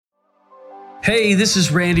Hey, this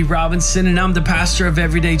is Randy Robinson, and I'm the pastor of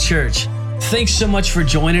Everyday Church. Thanks so much for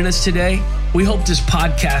joining us today. We hope this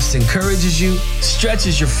podcast encourages you,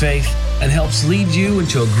 stretches your faith, and helps lead you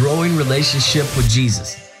into a growing relationship with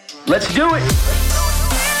Jesus. Let's do it!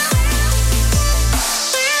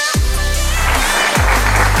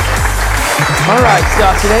 All right,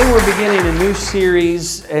 so today we're beginning a new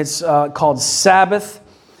series. It's called Sabbath,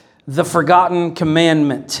 the Forgotten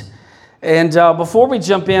Commandment. And before we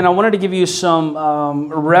jump in, I wanted to give you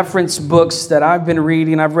some reference books that I've been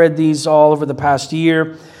reading. I've read these all over the past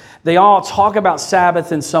year. They all talk about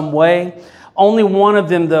Sabbath in some way. Only one of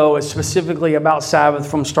them, though, is specifically about Sabbath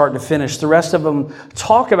from start to finish. The rest of them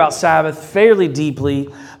talk about Sabbath fairly deeply,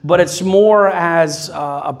 but it's more as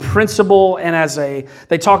a principle and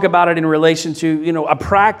they talk about it in relation to, a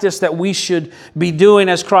practice that we should be doing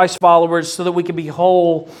as Christ followers so that we can be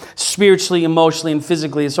whole spiritually, emotionally, and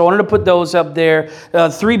physically. So I wanted to put those up there.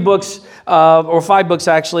 3 books, or 5 books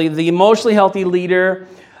actually. The Emotionally Healthy Leader,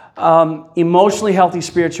 Emotionally Healthy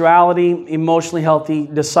Spirituality, Emotionally Healthy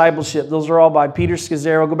Discipleship. Those are all by Peter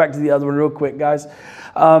Scazzaro. Go back to the other one real quick, guys.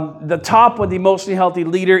 The top one, The Emotionally Healthy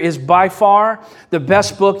Leader, is by far the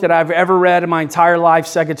best book that I've ever read in my entire life,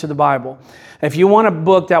 second to the Bible. If you want a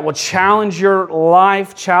book that will challenge your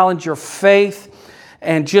life, challenge your faith,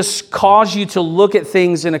 and just cause you to look at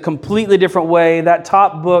things in a completely different way, that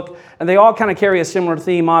top book, and they all kind of carry a similar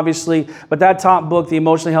theme, obviously, but that top book, The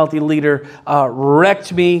Emotionally Healthy Leader,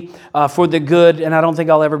 wrecked me for the good, and I don't think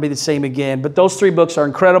I'll ever be the same again. But those 3 books are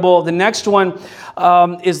incredible. The next one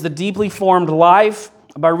is The Deeply Formed Life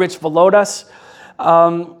by Rich Villodas.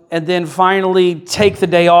 And then finally, Take the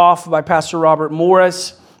Day Off by Pastor Robert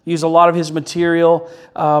Morris. Use a lot of his material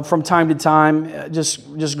from time to time.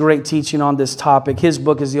 Just great teaching on this topic. His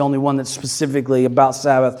book is the only one that's specifically about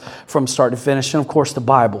Sabbath from start to finish. And of course, the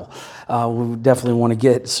Bible. We definitely want to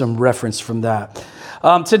get some reference from that.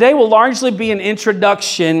 Today will largely be an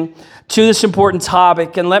introduction to this important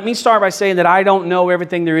topic. And let me start by saying that I don't know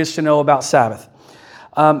everything there is to know about Sabbath.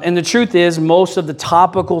 And the truth is, most of the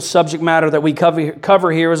topical subject matter that we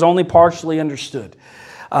cover here is only partially understood.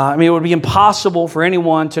 It would be impossible for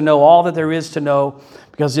anyone to know all that there is to know,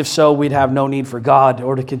 because if so, we'd have no need for God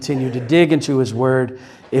or to continue to dig into His Word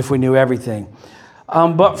if we knew everything.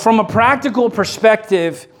 But from a practical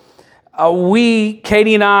perspective,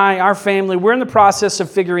 Katie and I, our family, we're in the process of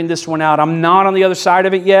figuring this one out. I'm not on the other side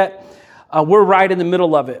of it yet. We're right in the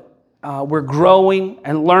middle of it. We're growing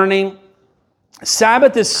and learning.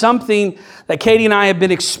 Sabbath is something that Katie and I have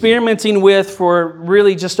been experimenting with for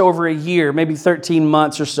really just over a year, maybe 13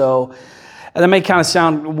 months or so. And that may kind of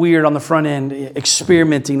sound weird on the front end,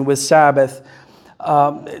 experimenting with Sabbath.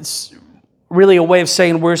 It's really a way of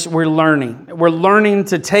saying we're learning. We're learning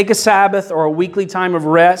to take a Sabbath or a weekly time of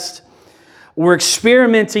rest. We're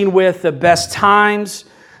experimenting with the best times,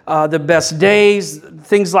 the best days,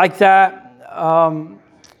 things like that.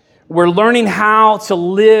 We're learning how to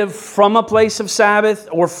live from a place of Sabbath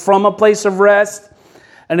or from a place of rest,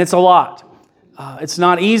 and it's a lot. It's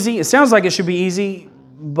not easy. It sounds like it should be easy,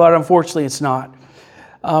 but unfortunately it's not.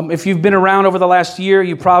 If you've been around over the last year,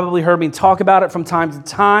 you probably heard me talk about it from time to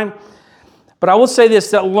time. But I will say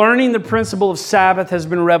this, that learning the principle of Sabbath has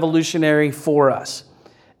been revolutionary for us.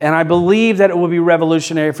 And I believe that it will be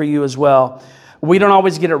revolutionary for you as well. We don't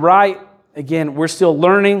always get it right. Again, we're still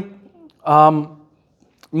learning.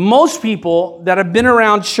 Most people that have been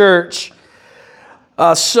around church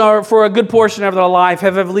for a good portion of their life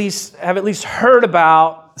have at least heard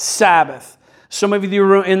about Sabbath. Some of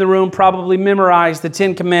you in the room probably memorized the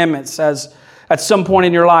 10 Commandments at some point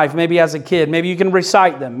in your life, maybe as a kid. Maybe you can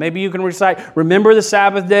recite them. Maybe you can remember the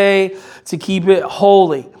Sabbath day to keep it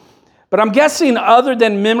holy. But I'm guessing other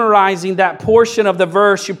than memorizing that portion of the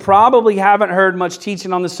verse, you probably haven't heard much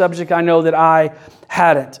teaching on the subject. I know that I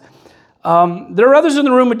hadn't. There are others in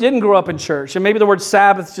the room who didn't grow up in church, and maybe the word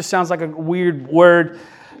Sabbath just sounds like a weird word.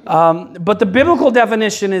 But the biblical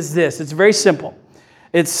definition is this. It's very simple.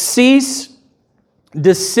 It's cease,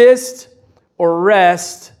 desist, or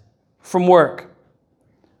rest from work.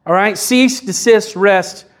 All right? Cease, desist,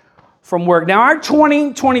 rest from work. Now, our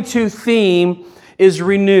 2022 theme is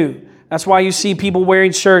renew. That's why you see people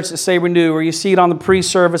wearing shirts that say renew, or you see it on the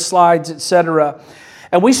pre-service slides, etc.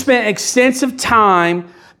 And we spent extensive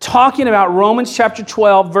time talking about Romans chapter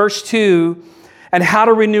 12, verse 2, and how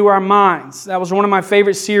to renew our minds. That was one of my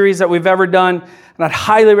favorite series that we've ever done, and I'd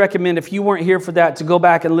highly recommend, if you weren't here for that, to go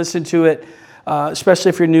back and listen to it, especially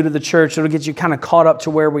if you're new to the church. It'll get you kind of caught up to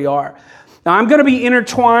where we are. Now, I'm going to be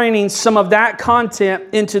intertwining some of that content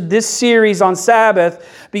into this series on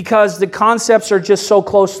Sabbath because the concepts are just so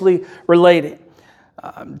closely related.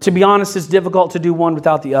 To be honest, it's difficult to do one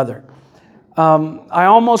without the other. I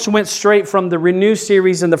almost went straight from the Renew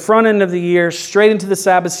series in the front end of the year straight into the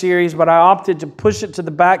Sabbath series, but I opted to push it to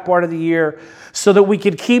the back part of the year so that we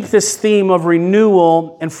could keep this theme of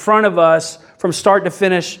renewal in front of us from start to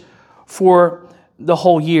finish for the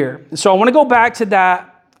whole year. So I want to go back to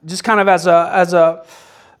that just kind of as a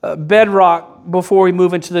bedrock before we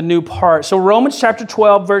move into the new part. So Romans chapter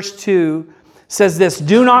 12, verse 2 says this: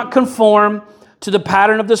 "Do not conform to the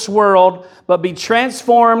pattern of this world, but be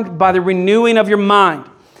transformed by the renewing of your mind.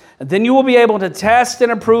 And then you will be able to test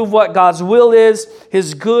and approve what God's will is,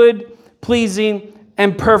 His good, pleasing,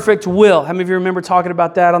 and perfect will." How many of you remember talking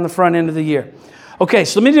about that on the front end of the year? Okay,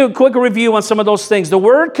 so let me do a quick review on some of those things. The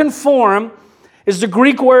word conform is the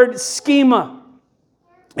Greek word schema,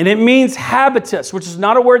 and it means habitus, which is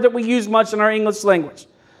not a word that we use much in our English language.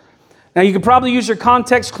 Now, you could probably use your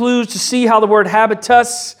context clues to see how the word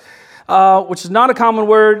habitus, which is not a common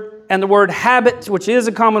word, and the word habit, which is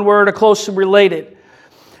a common word, are closely related.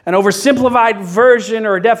 An oversimplified version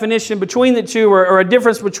or a definition between the two, or a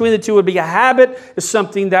difference between the two, would be a habit is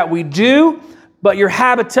something that we do, but your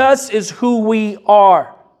habitus is who we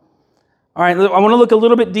are. All right, I want to look a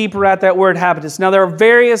little bit deeper at that word habitus. Now, there are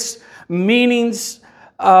various meanings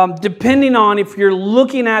depending on if you're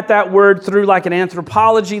looking at that word through like an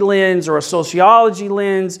anthropology lens or a sociology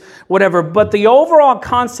lens, whatever. But the overall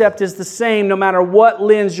concept is the same no matter what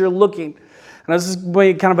lens you're looking. And this is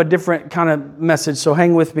kind of a different kind of message, so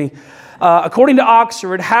hang with me. According to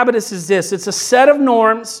Oxford, habitus is this: it's a set of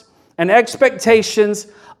norms and expectations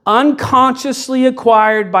unconsciously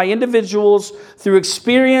acquired by individuals through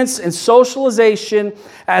experience and socialization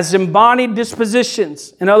as embodied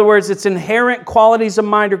dispositions. In other words, it's inherent qualities of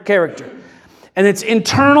mind or character. And it's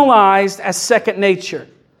internalized as second nature.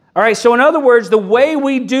 All right, so in other words, the way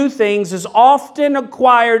we do things is often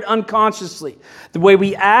acquired unconsciously. The way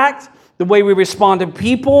we act, the way we respond to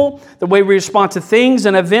people, the way we respond to things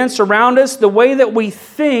and events around us, the way that we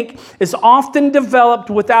think is often developed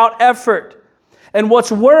without effort. And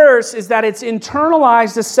what's worse is that it's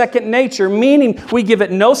internalized as second nature, meaning we give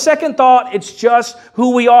it no second thought, it's just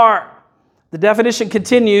who we are. The definition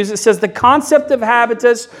continues. It says the concept of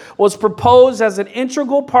habitus was proposed as an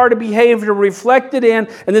integral part of behavior reflected in,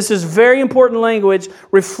 and this is very important language,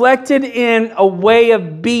 reflected in a way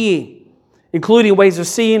of being, including ways of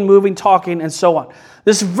seeing, moving, talking, and so on.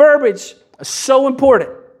 This verbiage is so important.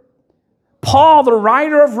 Paul, the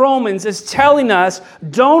writer of Romans, is telling us,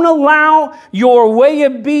 don't allow your way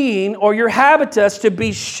of being or your habitus to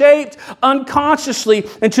be shaped unconsciously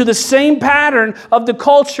into the same pattern of the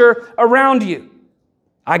culture around you.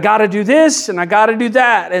 I got to do this and I got to do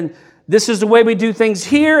that. And this is the way we do things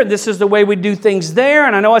here and this is the way we do things there.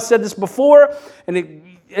 And I know I said this before, and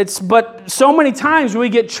but so many times we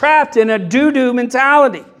get trapped in a do-do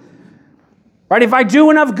mentality. Right? If I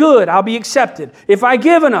do enough good, I'll be accepted. If I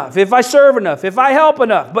give enough, if I serve enough, if I help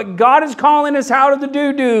enough. But God is calling us out of the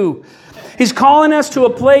do-do. He's calling us to a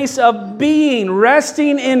place of being,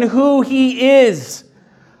 resting in who He is.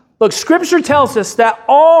 Look, Scripture tells us that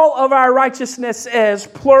all of our righteousness, as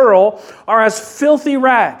plural, are as filthy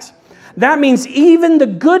rags. That means even the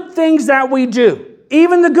good things that we do,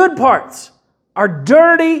 even the good parts, are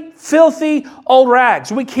dirty, filthy, old rags.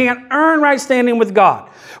 We can't earn right standing with God.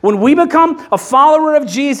 When we become a follower of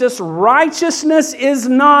Jesus, righteousness is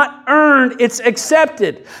not earned, it's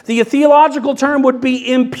accepted. The theological term would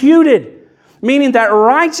be imputed, meaning that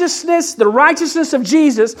righteousness, the righteousness of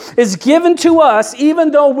Jesus, is given to us even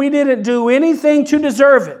though we didn't do anything to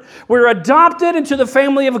deserve it. We're adopted into the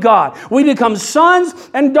family of God. We become sons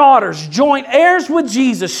and daughters, joint heirs with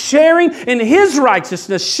Jesus, sharing in His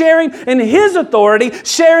righteousness, sharing in His authority,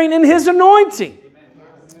 sharing in His anointing.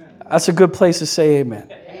 That's a good place to say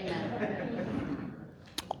amen.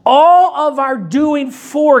 All of our doing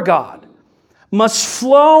for God must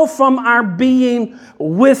flow from our being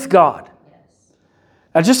with God.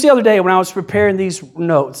 Now, just the other day when I was preparing these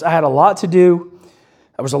notes, I had a lot to do.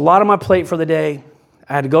 There was a lot on my plate for the day.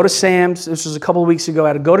 I had to go to Sam's. This was a couple of weeks ago. I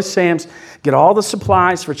had to go to Sam's, get all the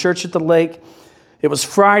supplies for Church at the Lake. It was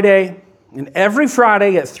Friday, and every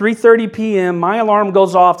Friday at 3:30 p.m., my alarm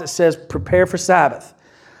goes off that says, prepare for Sabbath.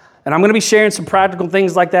 And I'm going to be sharing some practical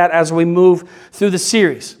things like that as we move through the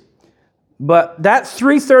series. But that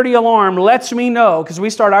 3:30 alarm lets me know, because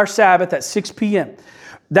we start our Sabbath at 6 p.m.,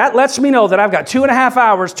 that lets me know that I've got 2.5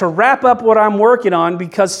 hours to wrap up what I'm working on,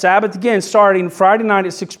 because Sabbath, again, starting Friday night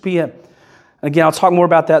at 6 p.m. Again, I'll talk more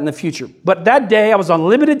about that in the future. But that day, I was on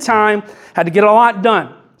limited time, had to get a lot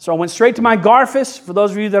done. So I went straight to my Garfus. For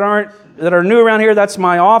those of you that are new around here, that's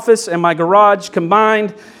my office and my garage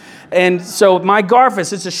combined. And so my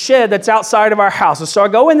Garfus, it's a shed that's outside of our house. And so I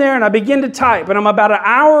go in there and I begin to type. And I'm about an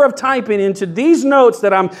hour of typing into these notes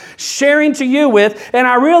that I'm sharing to you with. And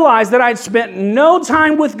I realized that I'd spent no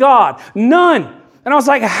time with God. None. And I was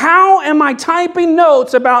like, how am I typing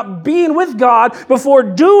notes about being with God before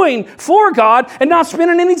doing for God and not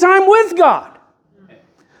spending any time with God?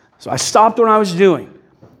 So I stopped what I was doing.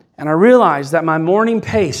 And I realized that my morning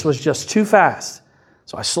pace was just too fast.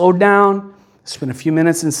 So I slowed down, spent a few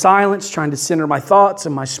minutes in silence, trying to center my thoughts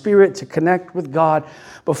and my spirit to connect with God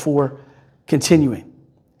before continuing.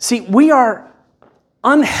 See, we are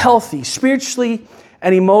unhealthy spiritually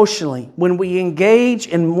and emotionally when we engage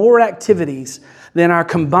in more activities than our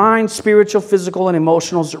combined spiritual, physical, and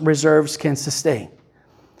emotional reserves can sustain.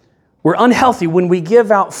 We're unhealthy when we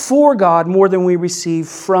give out for God more than we receive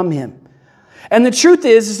from Him. And the truth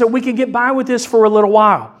is that we can get by with this for a little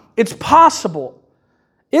while. It's possible.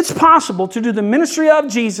 It's possible to do the ministry of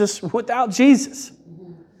Jesus without Jesus.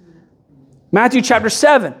 Matthew chapter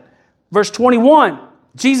 7, verse 21,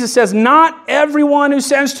 Jesus says, "Not everyone who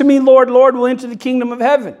says to me, 'Lord, Lord,' will enter the kingdom of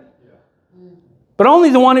heaven, but only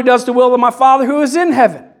the one who does the will of my Father who is in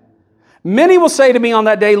heaven. Many will say to me on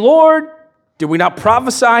that day, 'Lord, did we not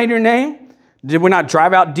prophesy in your name? Did we not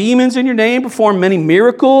drive out demons in your name, perform many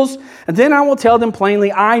miracles?' And then I will tell them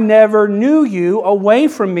plainly, 'I never knew you. Away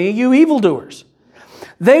from me, you evildoers.'"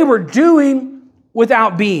 They were doing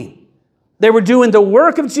without being. They were doing the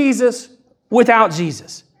work of Jesus without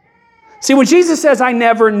Jesus. See, when Jesus says, "I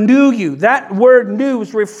never knew you," that word "knew"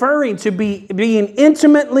 is referring to being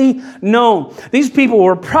intimately known. These people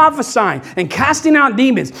were prophesying and casting out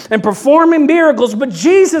demons and performing miracles, but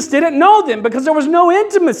Jesus didn't know them because there was no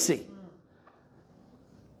intimacy.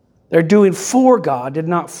 Their doing for God did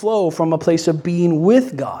not flow from a place of being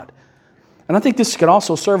with God. And I think this could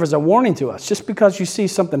also serve as a warning to us. Just because you see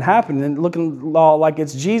something happen and looking like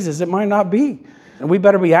it's Jesus, it might not be. And we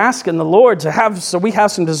better be asking the Lord so we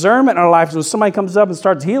have some discernment in our lives. When somebody comes up and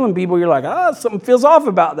starts healing people, you're like, something feels off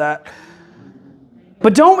about that.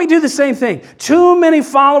 But don't we do the same thing? Too many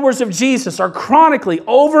followers of Jesus are chronically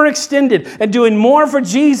overextended and doing more for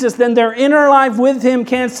Jesus than their inner life with Him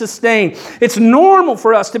can sustain. It's normal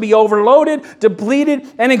for us to be overloaded, depleted,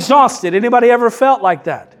 and exhausted. Anybody ever felt like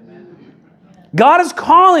that? God is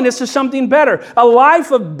calling us to something better, a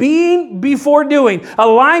life of being before doing, a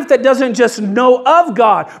life that doesn't just know of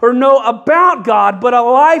God or know about God, but a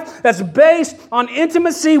life that's based on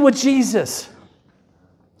intimacy with Jesus.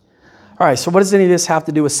 All right, so what does any of this have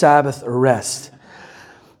to do with Sabbath or rest?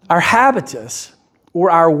 Our habitus, or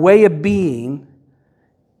our way of being,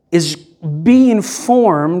 is being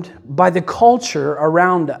formed by the culture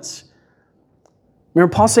around us.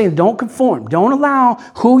 Remember Paul saying, don't conform. Don't allow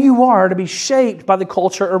who you are to be shaped by the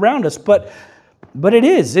culture around us. But it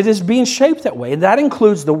is being shaped that way. And that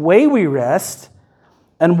includes the way we rest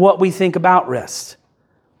and what we think about rest.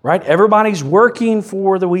 Right? Everybody's working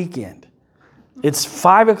for the weekend. It's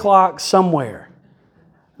 5 o'clock somewhere.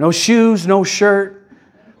 No shoes, no shirt.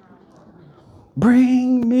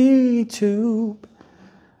 Bring me to...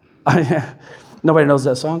 Nobody knows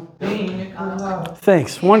that song?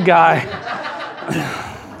 Thanks. One guy...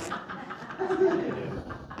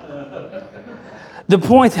 The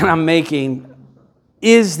point that I'm making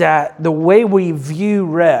is that the way we view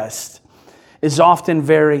rest is often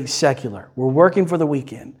very secular. We're working for the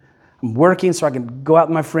weekend. I'm working so I can go out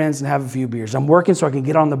with my friends and have a few beers. I'm working so I can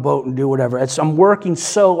get on the boat and do whatever. I'm working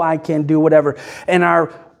so I can do whatever. And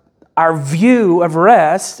our view of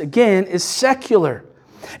rest, again, is secular.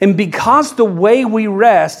 And because the way we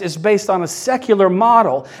rest is based on a secular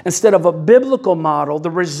model instead of a biblical model,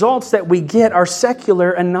 the results that we get are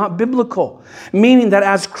secular and not biblical. Meaning that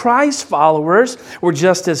as Christ followers, we're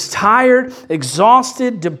just as tired,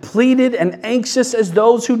 exhausted, depleted, and anxious as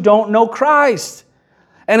those who don't know Christ.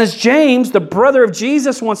 And as James, the brother of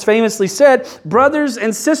Jesus, once famously said, "Brothers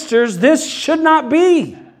and sisters, this should not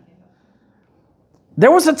be." There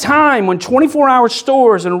was a time when 24-hour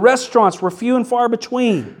stores and restaurants were few and far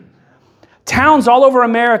between. Towns all over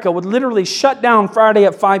America would literally shut down Friday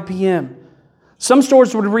at 5 p.m. Some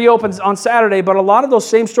stores would reopen on Saturday, but a lot of those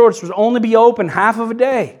same stores would only be open half of a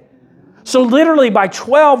day. So literally by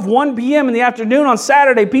 1 p.m. in the afternoon on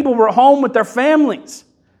Saturday, people were home with their families.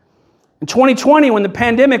 In 2020, when the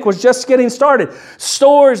pandemic was just getting started,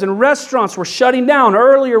 stores and restaurants were shutting down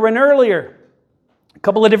earlier and earlier. A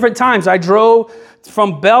couple of different times I drove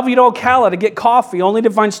from Bellevue to Ocala to get coffee, only to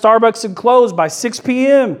find Starbucks had closed by 6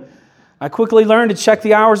 p.m. I quickly learned to check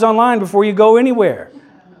the hours online before you go anywhere.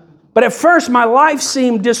 But at first, my life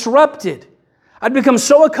seemed disrupted. I'd become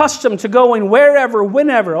so accustomed to going wherever,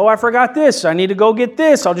 whenever. Oh, I forgot this. I need to go get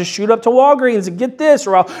this. I'll just shoot up to Walgreens and get this,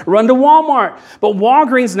 or I'll run to Walmart. But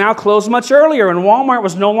Walgreens now closed much earlier, and Walmart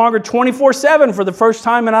was no longer 24/7 for the first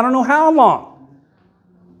time in I don't know how long.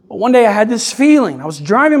 But one day I had this feeling. I was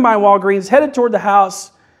driving by Walgreens, headed toward the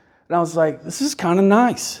house, and I was like, this is kind of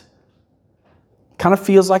nice. Kind of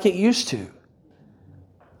feels like it used to.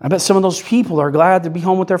 I bet some of those people are glad to be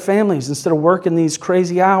home with their families instead of working these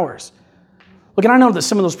crazy hours. Look, and I know that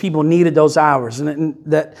some of those people needed those hours and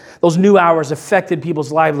that those new hours affected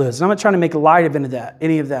people's livelihoods. And I'm not trying to make light of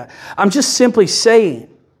any of that. I'm just simply saying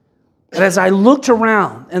that as I looked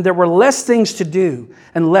around and there were less things to do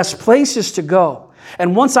and less places to go,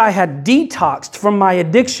 and once I had detoxed from my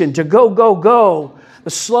addiction to go, the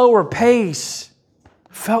slower pace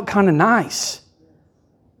felt kind of nice.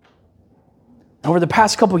 Over the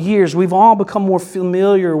past couple of years, we've all become more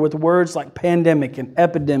familiar with words like pandemic and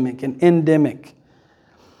epidemic and endemic.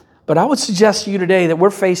 But I would suggest to you today that we're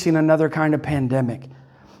facing another kind of pandemic.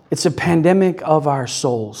 It's a pandemic of our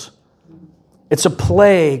souls. It's a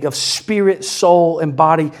plague of spirit, soul, and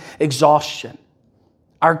body exhaustion.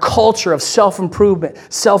 Our culture of self-improvement,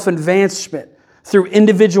 self-advancement through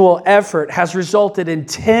individual effort has resulted in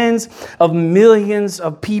tens of millions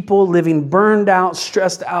of people living burned out,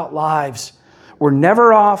 stressed out lives. We're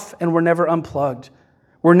never off and we're never unplugged.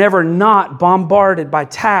 We're never not bombarded by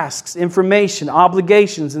tasks, information,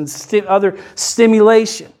 obligations, and other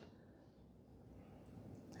stimulation.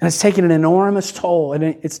 And it's taking an enormous toll, and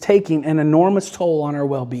it's taking an enormous toll on our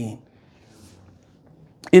well-being.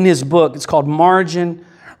 In his book, it's called Margin,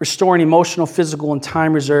 Restoring Emotional, Physical, and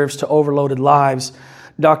Time Reserves to Overloaded Lives,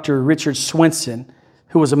 Dr. Richard Swenson,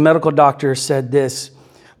 who was a medical doctor, said this: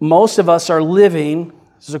 most of us are living,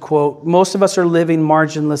 this is a quote, most of us are living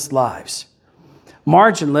marginless lives.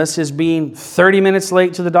 Marginless is being 30 minutes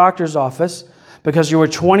late to the doctor's office because you were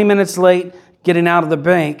 20 minutes late getting out of the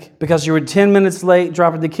bank, because you were 10 minutes late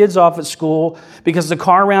dropping the kids off at school, because the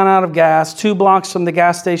car ran out of gas 2 blocks from the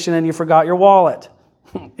gas station and you forgot your wallet.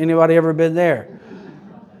 Anybody ever been there?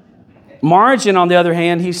 Margin, on the other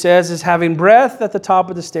hand, he says, is having breath at the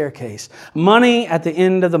top of the staircase, money at the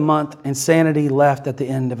end of the month, and sanity left at the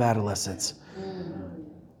end of adolescence.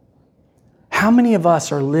 How many of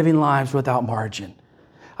us are living lives without margin?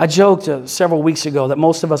 I joked several weeks ago that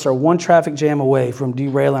most of us are one traffic jam away from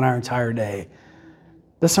derailing our entire day.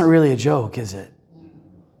 That's not really a joke, is it?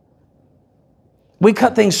 We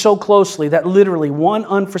cut things so closely that literally one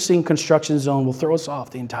unforeseen construction zone will throw us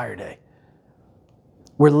off the entire day.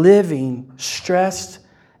 We're living stressed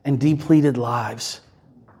and depleted lives.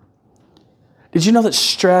 Did you know that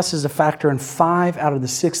stress is a factor in 5 out of the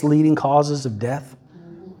 6 leading causes of death?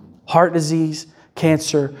 Heart disease,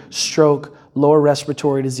 cancer, stroke, lower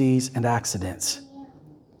respiratory disease, and accidents.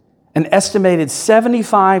 An estimated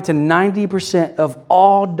 75 to 90% of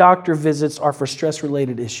all doctor visits are for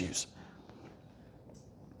stress-related issues.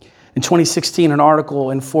 In 2016, an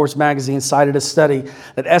article in Forbes magazine cited a study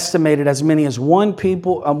that estimated as many as 1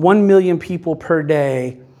 million people per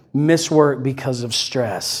day miss work because of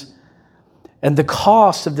stress. And the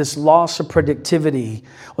cost of this loss of productivity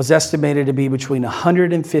was estimated to be between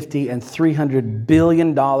 $150 and $300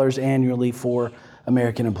 billion annually for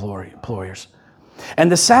American employers.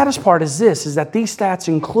 And the saddest part is this, is that these stats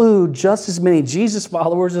include just as many Jesus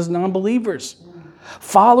followers as non-believers.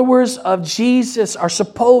 Followers of Jesus are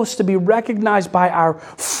supposed to be recognized by our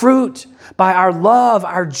fruit, by our love,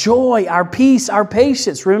 our joy, our peace, our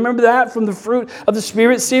patience. Remember that from the Fruit of the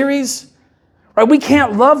Spirit series? Right? We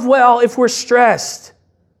can't love well if we're stressed.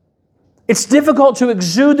 It's difficult to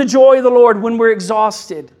exude the joy of the Lord when we're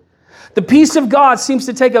exhausted. The peace of God seems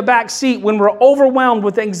to take a back seat when we're overwhelmed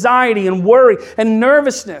with anxiety and worry and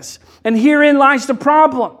nervousness. And herein lies the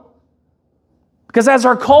problem. Because as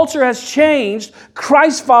our culture has changed,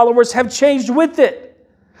 Christ followers have changed with it.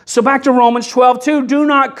 So back to Romans 12:2, do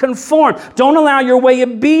not conform. Don't allow your way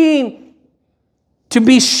of being to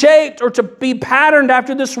be shaped or to be patterned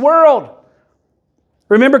after this world.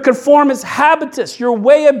 Remember, conform is habitus, your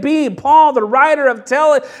way of being. Paul, the writer of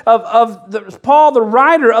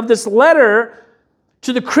this letter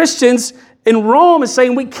to the Christians in Rome, is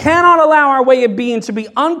saying we cannot allow our way of being to be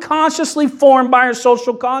unconsciously formed by our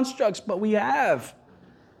social constructs, but we have.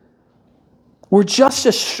 We're just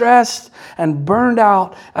as stressed and burned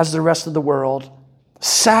out as the rest of the world.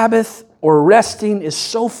 Sabbath or resting is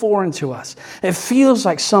so foreign to us. It feels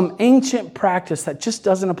like some ancient practice that just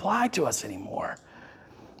doesn't apply to us anymore.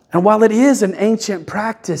 And while it is an ancient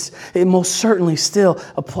practice, it most certainly still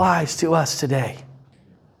applies to us today.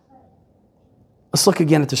 Let's look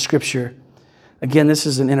again at the scripture. Again, this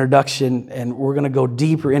is an introduction, and we're going to go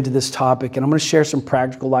deeper into this topic, and I'm going to share some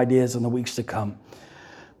practical ideas in the weeks to come.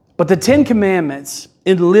 But the 10 Commandments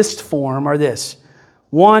in list form are this.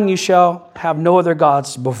 1, you shall have no other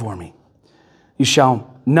gods before me. You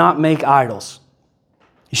shall not make idols.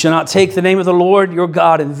 You shall not take the name of the Lord your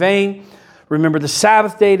God in vain. Remember the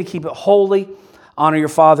Sabbath day to keep it holy. Honor your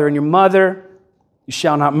father and your mother. You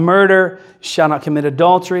shall not murder. You shall not commit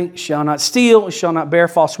adultery. You shall not steal. You shall not bear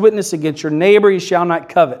false witness against your neighbor. You shall not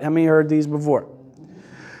covet. How many heard these before?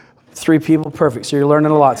 3 people, perfect. So you're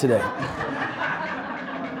learning a lot today.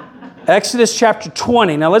 Exodus chapter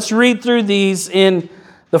 20. Now let's read through these in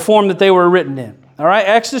the form that they were written in. All right,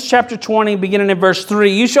 Exodus chapter 20, beginning in verse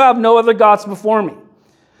 3. You shall have no other gods before me.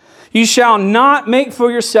 You shall not make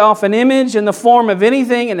for yourself an image in the form of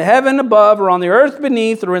anything in heaven above or on the earth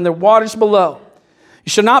beneath or in the waters below. You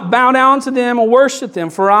shall not bow down to them or worship them,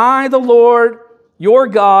 for I, the Lord, your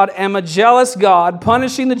God, am a jealous God,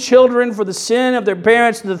 punishing the children for the sin of their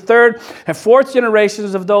parents to the 3rd and 4th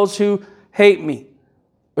generations of those who hate me,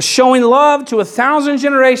 but showing love to 1,000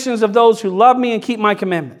 generations of those who love me and keep my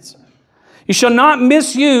commandments. You shall not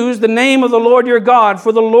misuse the name of the Lord your God,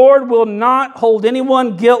 for the Lord will not hold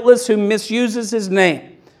anyone guiltless who misuses his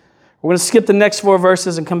name. We're going to skip the next 4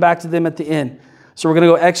 verses and come back to them at the end. So we're going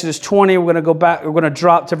to go Exodus 20. We're going to go back. We're going to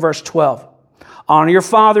drop to verse 12. Honor your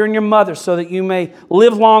father and your mother so that you may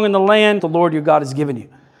live long in the land the Lord your God has given you.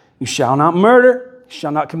 You shall not murder. You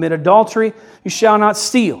shall not commit adultery. You shall not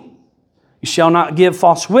steal. You shall not give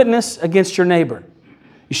false witness against your neighbor.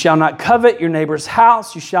 You shall not covet your neighbor's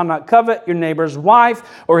house. You shall not covet your neighbor's wife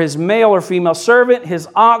or his male or female servant, his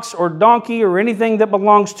ox or donkey or anything that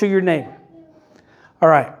belongs to your neighbor. All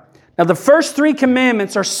right. Now, the first 3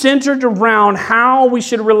 commandments are centered around how we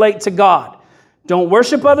should relate to God. Don't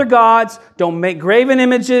worship other gods. Don't make graven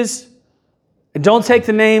images. And don't take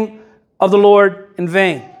the name of the Lord in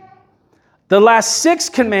vain. The last 6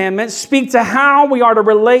 commandments speak to how we are to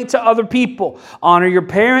relate to other people. Honor your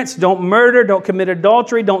parents, don't murder, don't commit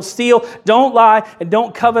adultery, don't steal, don't lie, and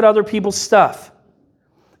don't covet other people's stuff.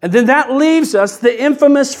 And then that leaves us the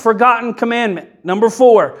infamous forgotten commandment, number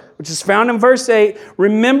 4, which is found in verse 8.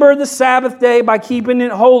 Remember the Sabbath day by keeping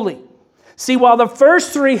it holy. See, while the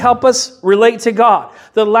first 3 help us relate to God,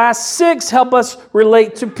 the last 6 help us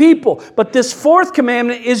relate to people. But this 4th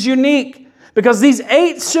commandment is unique. Because these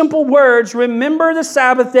 8 simple words, remember the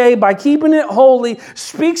Sabbath day by keeping it holy,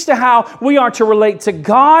 speaks to how we are to relate to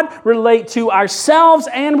God, relate to ourselves,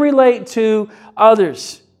 and relate to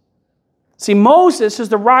others. See, Moses is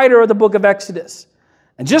the writer of the book of Exodus.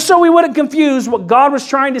 And just so we wouldn't confuse what God was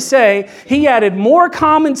trying to say, he added more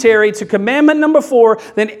commentary to commandment number 4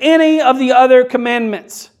 than any of the other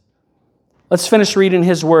commandments. Let's finish reading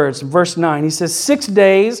his words. Verse 9, he says, 6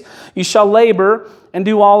 days you shall labor and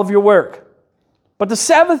do all of your work. But the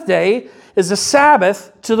 7th day is a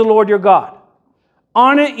Sabbath to the Lord your God.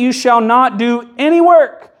 On it you shall not do any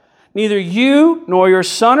work, neither you, nor your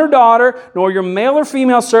son or daughter, nor your male or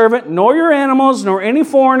female servant, nor your animals, nor any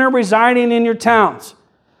foreigner residing in your towns.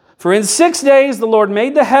 For in 6 days the Lord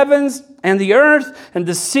made the heavens and the earth and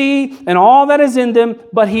the sea and all that is in them,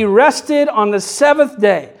 but he rested on the 7th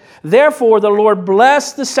day. Therefore the Lord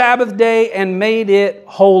blessed the Sabbath day and made it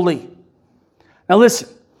holy. Now listen.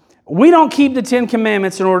 We don't keep the 10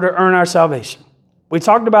 commandments in order to earn our salvation. We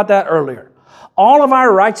talked about that earlier. All of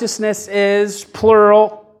our righteousness is,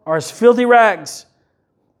 plural, or as filthy rags.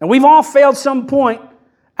 And we've all failed some point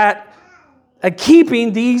at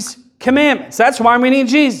keeping these commandments. That's why we need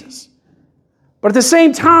Jesus. But at the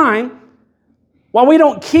same time, while we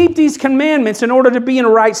don't keep these commandments in order to be in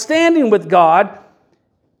right standing with God,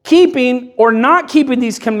 keeping or not keeping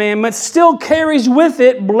these commandments still carries with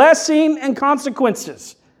it blessing and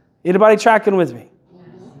consequences. Anybody tracking with me?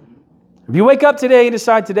 If you wake up today and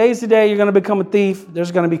decide today's the day you're going to become a thief,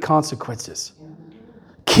 there's going to be consequences.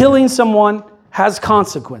 Killing someone has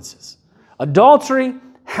consequences. Adultery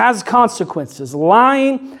has consequences.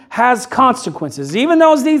 Lying has consequences. Even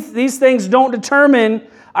though these things don't determine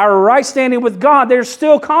our right standing with God, there's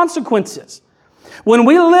still consequences. When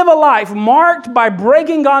we live a life marked by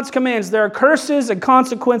breaking God's commands, there are curses and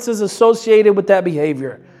consequences associated with that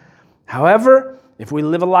behavior. However, if we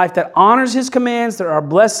live a life that honors his commands, there are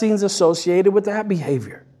blessings associated with that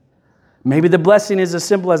behavior. Maybe the blessing is as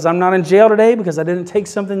simple as I'm not in jail today because I didn't take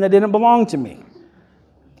something that didn't belong to me.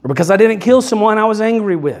 Or because I didn't kill someone I was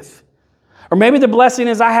angry with. Or maybe the blessing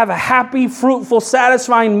is I have a happy, fruitful,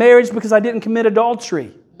 satisfying marriage because I didn't commit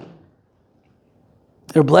adultery.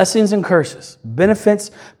 There are blessings and curses,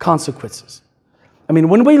 benefits, consequences. I mean,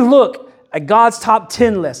 when we look at God's top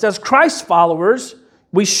 10 list, as Christ followers,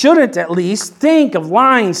 We shouldn't at least think of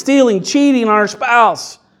lying, stealing, cheating on our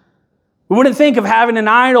spouse. We wouldn't think of having an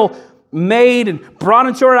idol made and brought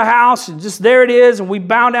into our house and just there it is and we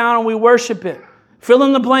bow down and we worship it. Fill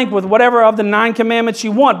in the blank with whatever of the 9 commandments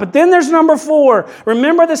you want. But then there's number 4.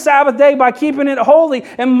 Remember the Sabbath day by keeping it holy.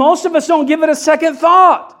 And most of us don't give it a second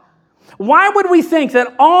thought. Why would we think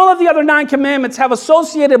that all of the other 9 commandments have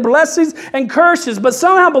associated blessings and curses, but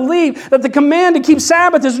somehow believe that the command to keep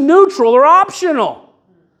Sabbath is neutral or optional?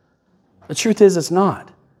 The truth is it's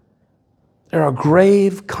not. There are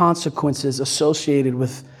grave consequences associated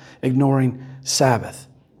with ignoring Sabbath.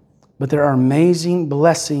 But there are amazing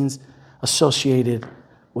blessings associated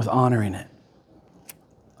with honoring it.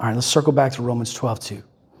 All right, let's circle back to Romans 12:2.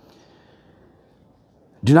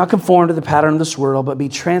 Do not conform to the pattern of this world, but be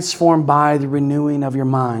transformed by the renewing of your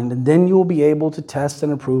mind, and then you will be able to test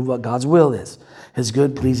and approve what God's will is, His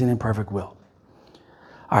good, pleasing, and perfect will.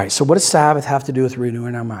 All right, so what does Sabbath have to do with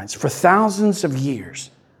renewing our minds? For thousands of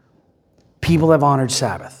years, people have honored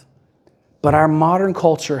Sabbath, but our modern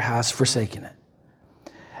culture has forsaken it.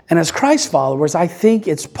 And as Christ followers, I think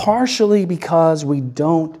it's partially because we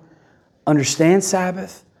don't understand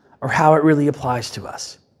Sabbath or how it really applies to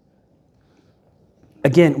us.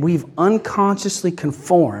 Again, we've unconsciously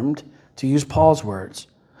conformed, to use Paul's words,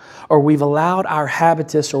 or we've allowed our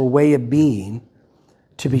habitus or way of being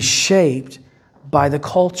to be shaped by the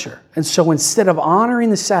culture. And so instead of honoring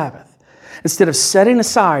the Sabbath, instead of setting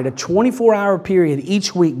aside a 24-hour period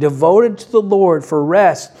each week devoted to the Lord for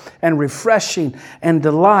rest and refreshing and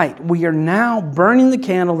delight, we are now burning the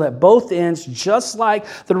candle at both ends just like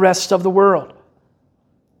the rest of the world.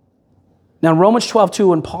 Now, Romans 12:2,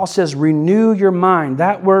 when Paul says renew your mind,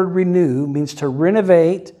 that word renew means to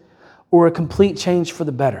renovate or a complete change for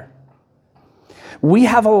the better. We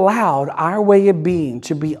have allowed our way of being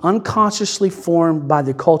to be unconsciously formed by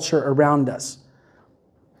the culture around us.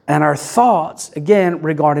 And our thoughts, again,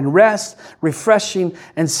 regarding rest, refreshing,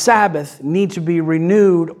 and Sabbath need to be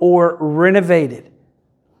renewed or renovated.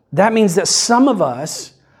 That means that some of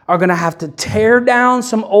us are going to have to tear down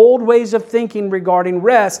some old ways of thinking regarding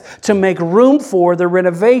rest to make room for the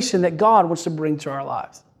renovation that God wants to bring to our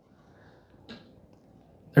lives.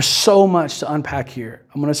 There's so much to unpack here.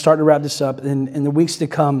 I'm going to start to wrap this up. In the weeks to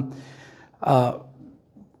come,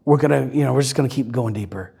 we're just going to keep going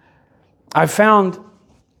deeper. I found,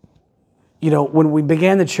 when we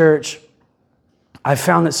began the church, I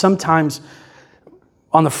found that sometimes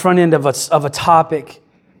on the front end of a topic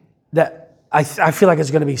that I feel like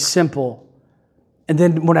it's going to be simple. And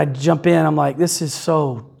then when I jump in, I'm like, this is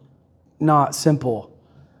so not simple.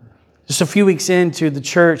 Just a few weeks into the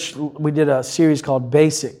church, we did a series called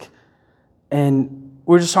Basic. And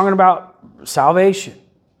we're just talking about salvation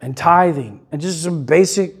and tithing and just some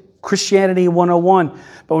basic Christianity 101.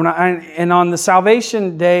 But on the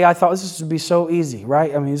salvation day, I thought this would be so easy,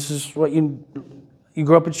 right? I mean, this is what you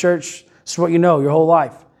grew up in church. This is what you know your whole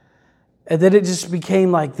life. And then it just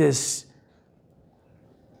became like this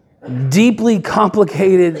deeply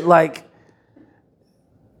complicated,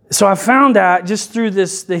 so I found that just through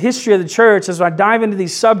the history of the church, as I dive into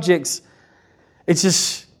these subjects, it's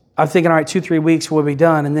just, I'm thinking, all right, 2-3 weeks we'll be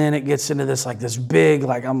done. And then it gets into this big,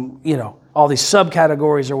 all these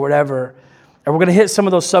subcategories or whatever. And we're going to hit some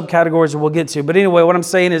of those subcategories that we'll get to. But anyway, what I'm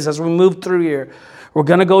saying is as we move through here, we're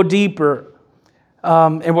going to go deeper.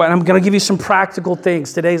 And I'm going to give you some practical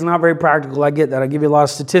things. Today's not very practical. I get that. I give you a lot of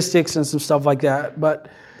statistics and some stuff like that. But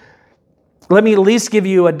let me at least give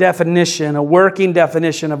you a working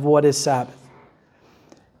definition of what is Sabbath.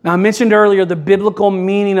 Now, I mentioned earlier the biblical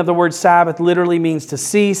meaning of the word Sabbath literally means to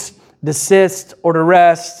cease, desist, or to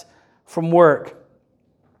rest from work.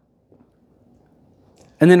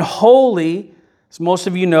 And then holy, as most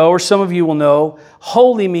of you know, or some of you will know,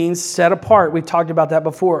 holy means set apart. We've talked about that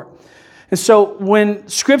before. And so when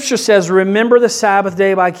Scripture says, remember the Sabbath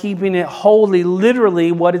day by keeping it holy,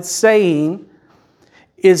 literally what it's saying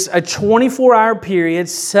is a 24-hour period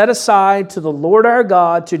set aside to the Lord our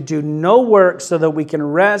God to do no work so that we can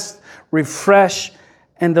rest, refresh,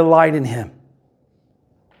 and delight in Him.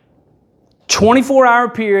 24-hour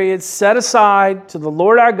period set aside to the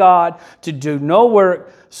Lord our God to do no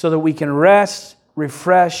work so that we can rest,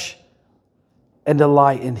 refresh, and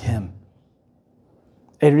delight in Him.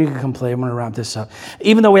 Adrian, you can come play. I'm going to wrap this up.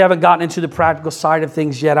 Even though we haven't gotten into the practical side of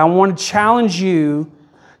things yet, I want to challenge you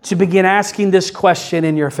to begin asking this question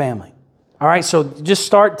in your family. All right, so just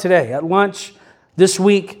start today at lunch this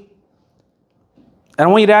week. And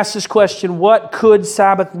I want you to ask this question: what could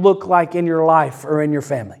Sabbath look like in your life or in your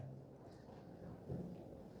family?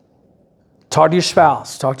 Talk to your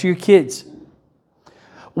spouse, talk to your kids.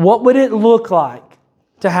 What would it look like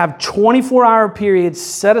to have 24-hour periods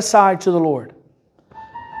set aside to the Lord.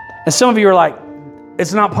 And some of you are like,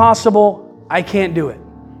 it's not possible. I can't do it.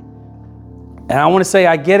 And I want to say,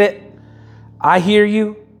 I get it. I hear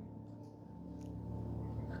you.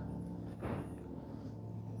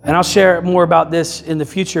 And I'll share more about this in the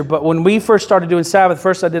future. But when we first started doing Sabbath,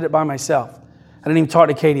 first I did it by myself. I didn't even talk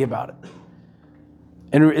to Katie about it.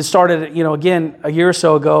 And it started, again, a year or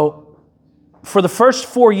so ago. For the first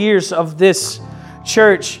 4 years of this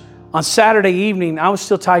church, on Saturday evening, I was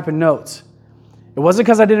still typing notes. It wasn't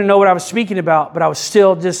because I didn't know what I was speaking about, but I was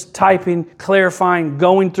still just typing, clarifying,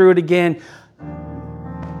 going through it again.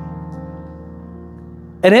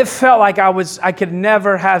 And it felt like I could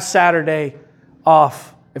never have Saturday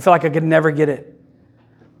off. It felt like I could never get it.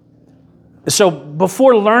 So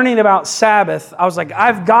before learning about Sabbath, I was like,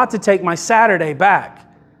 I've got to take my Saturday back.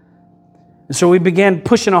 And so we began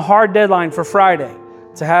pushing a hard deadline for Friday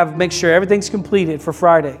to make sure everything's completed for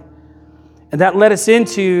Friday. And that led us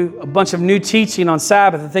into a bunch of new teaching on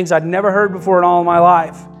Sabbath and things I'd never heard before in all of my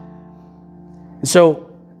life. And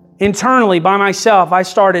so internally, by myself, I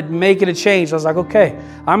started making a change. I was like, okay,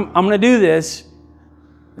 I'm going to do this.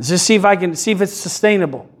 Let's just see if it's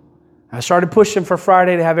sustainable. I started pushing for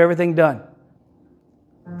Friday to have everything done.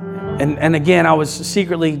 And again, I was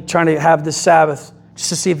secretly trying to have this Sabbath just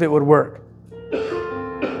to see if it would work.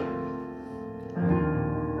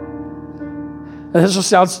 Maybe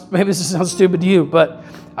this sounds stupid to you, but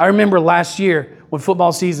I remember last year when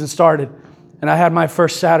football season started and I had my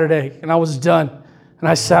first Saturday and I was done and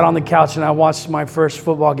I sat on the couch and I watched my first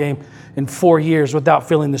football game in 4 years without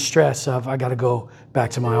feeling the stress of I got to go back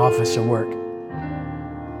to my office and work.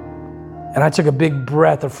 And I took a big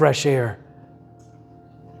breath of fresh air.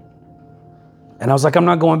 And I was like, I'm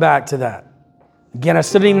not going back to that. Again, I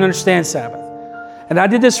still didn't even understand Sabbath. And I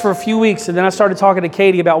did this for a few weeks, and then I started talking to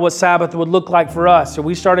Katie about what Sabbath would look like for us. So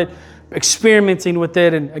we started experimenting with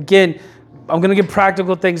it. And again, I'm going to give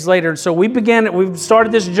practical things later. And so we've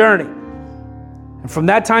started this journey. And from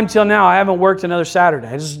that time till now, I haven't worked another Saturday.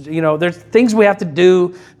 There's things we have to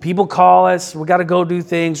do. People call us. We got to go do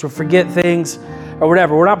things or forget things or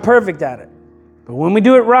whatever. We're not perfect at it. But when we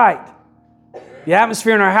do it right, the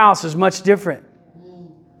atmosphere in our house is much different.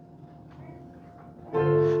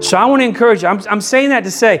 So I want to encourage you. I'm saying that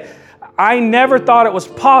to say, I never thought it was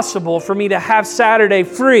possible for me to have Saturday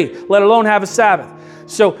free, let alone have a Sabbath.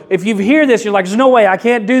 So if you hear this, you're like, there's no way, I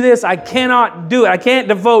can't do this. I cannot do it. I can't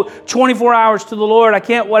devote 24 hours to the Lord. I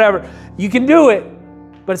can't whatever. You can do it,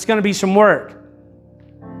 but it's going to be some work.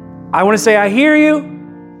 I want to say, I hear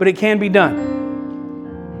you, but it can be done.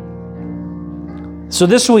 So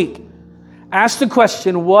this week, ask the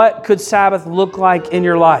question, what could Sabbath look like in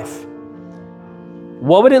your life?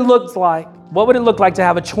 What would it look like? What would it look like to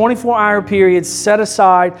have a 24-hour period set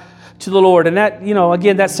aside to the Lord? And that,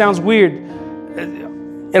 again, that sounds weird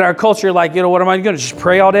in our culture. Like, what am I going to just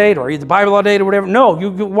pray all day or read the Bible all day or whatever? No, you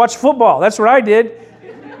watch football. That's what I did.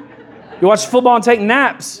 You watch football and take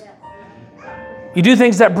naps. You do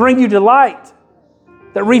things that bring you delight,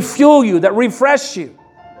 that refuel you, that refresh you.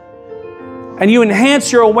 And you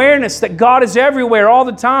enhance your awareness that God is everywhere all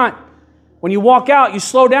the time. When you walk out, you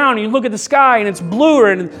slow down and you look at the sky and it's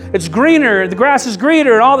bluer and it's greener, the grass is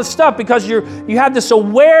greener and all this stuff because you have this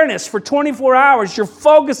awareness for 24 hours. You're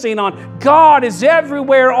focusing on God is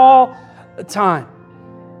everywhere all the time.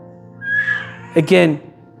 Again,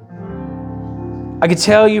 I can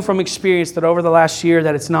tell you from experience that over the last year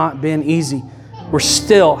that it's not been easy. We're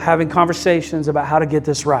still having conversations about how to get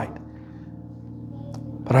this right.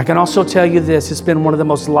 But I can also tell you this, it's been one of the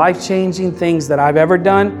most life-changing things that I've ever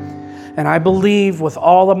done. And I believe with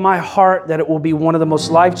all of my heart that it will be one of the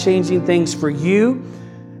most life-changing things for you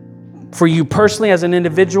personally as an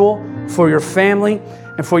individual, for your family,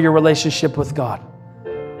 and for your relationship with God.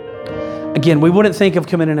 Again, we wouldn't think of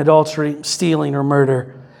committing adultery, stealing, or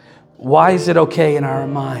murder. Why is it okay in our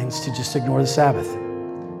minds to just ignore the Sabbath?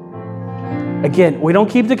 Again, we don't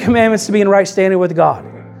keep the commandments to be in right standing with God.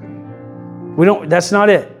 That's not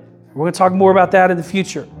it. We're going to talk more about that in the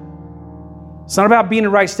future. It's not about being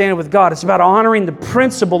in right standing with God. It's about honoring the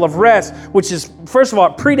principle of rest, which is, first of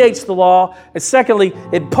all, it predates the law. And secondly,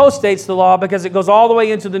 it postdates the law because it goes all the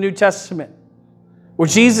way into the New Testament. Where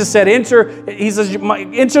Jesus said, enter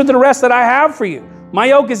the rest that I have for you. My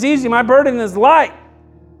yoke is easy, my burden is light.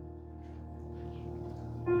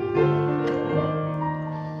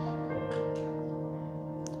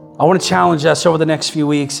 I want to challenge us over the next few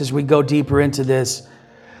weeks as we go deeper into this,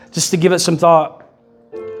 just to give it some thought.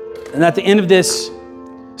 And at the end of this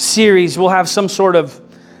series, we'll have some sort of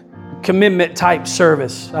commitment type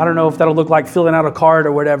service. I don't know if that'll look like filling out a card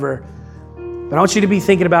or whatever, but I want you to be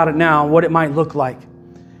thinking about it now, what it might look like.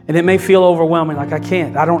 And it may feel overwhelming, like I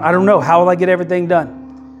can't. I don't know. How will I get everything done?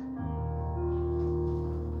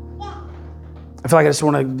 I feel like I just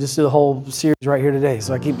want to just do the whole series right here today.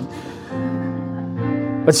 So I keep...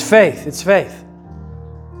 But it's faith. It's faith.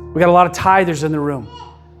 We got a lot of tithers in the room.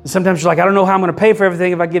 And sometimes you're like, I don't know how I'm going to pay for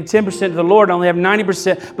everything if I give 10% to the Lord and only have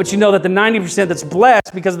 90%. But you know that the 90% that's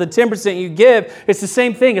blessed because of the 10% you give, it's the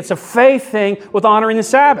same thing. It's a faith thing with honoring the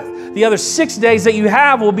Sabbath. The other 6 days that you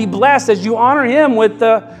have will be blessed as you honor Him with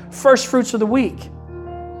the first fruits of the week.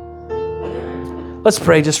 Let's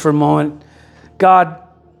pray just for a moment. God,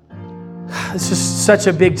 this is such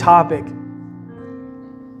a big topic.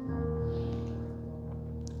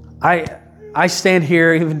 I stand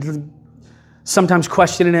here even sometimes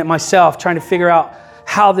questioning it myself, trying to figure out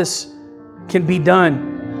how this can be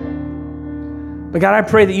done. But God, I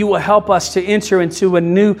pray that you will help us to enter into a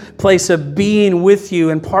new place of being with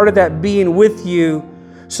you. And part of that being with you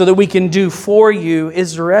so that we can do for you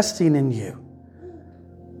is resting in you.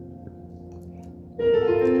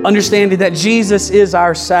 Understanding that Jesus is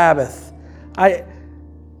our Sabbath.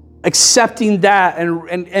 Accepting that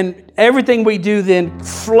and everything we do then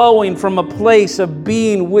flowing from a place of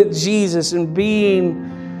being with Jesus and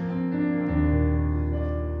being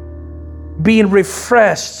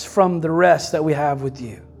refreshed from the rest that we have with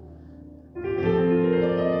you.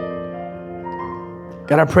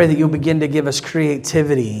 God, I pray that you'll begin to give us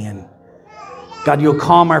creativity, and God, you'll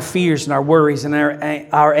calm our fears and our worries and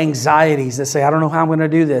our anxieties that say, I don't know how I'm going to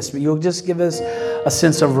do this, but you'll just give us a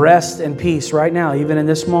sense of rest and peace right now, even in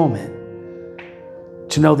this moment,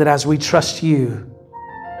 to know that as we trust you,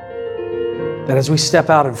 that as we step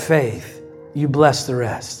out in faith, you bless the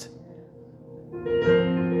rest.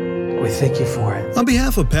 We thank you for it. On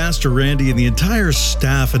behalf of Pastor Randy and the entire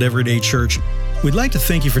staff at Everyday Church, we'd like to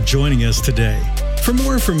thank you for joining us today. For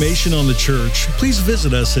more information on the church, please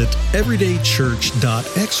visit us at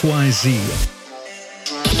everydaychurch.xyz.